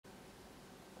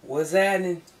What's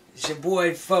happening? It's your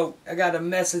boy Folk. I got a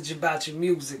message about your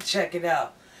music. Check it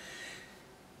out.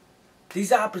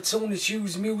 These opportunists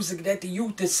use music that the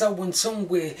youth is so in tune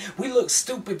with. We look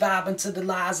stupid vibing to the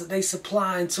lies that they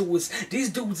supplying to us. These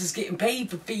dudes is getting paid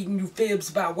for feeding you fibs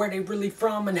about where they really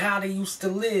from and how they used to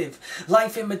live.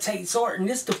 Life imitates art, and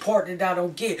this the part that I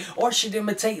don't get. Art should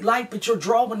imitate life, but your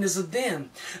drawing is of them.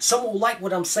 Some will like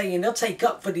what I'm saying. They'll take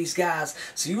up for these guys.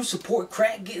 So you support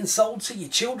crack getting sold to your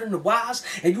children and wives,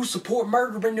 and you support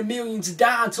murdering the millions and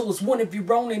die until it's one of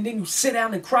your own, and then you sit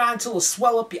down and cry until it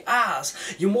swell up your eyes.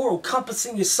 Your moral compass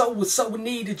in your soul was so in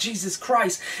need of Jesus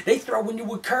Christ. They throwing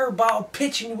you a curveball,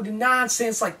 pitching you with the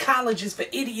nonsense like colleges for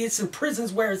idiots and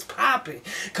prisons where it's popping.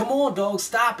 Come on, dog,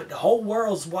 stop it. The whole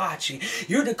world's watching.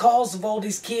 You're the cause of all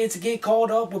these kids to get caught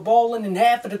up with balling, and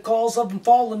half of the cause of them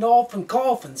falling off in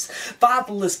coffins.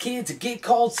 Fatherless kids that get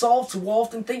called soft who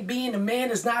often think being a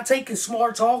man is not taking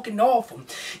smart talking off them.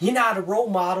 You're not a role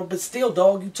model, but still,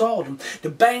 dog, you taught them to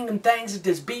bang them things at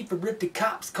this beef and rip the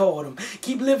cops caught them.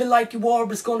 Keep living like you are,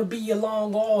 but it's gonna be your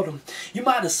long autumn. You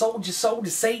might have sold your soul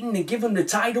to Satan and given the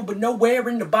title, but nowhere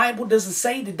in the Bible does it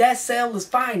say that that sale is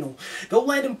final. Don't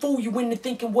let him fool you into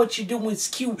thinking what you're doing is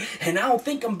cute. And I don't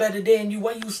think I'm better than you.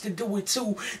 I used to do it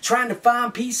too. Trying to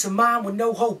find peace of mind with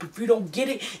no hope. If you don't get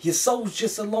it, your soul's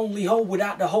just a lonely hole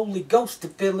without the Holy Ghost to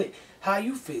fill it. How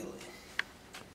you feeling?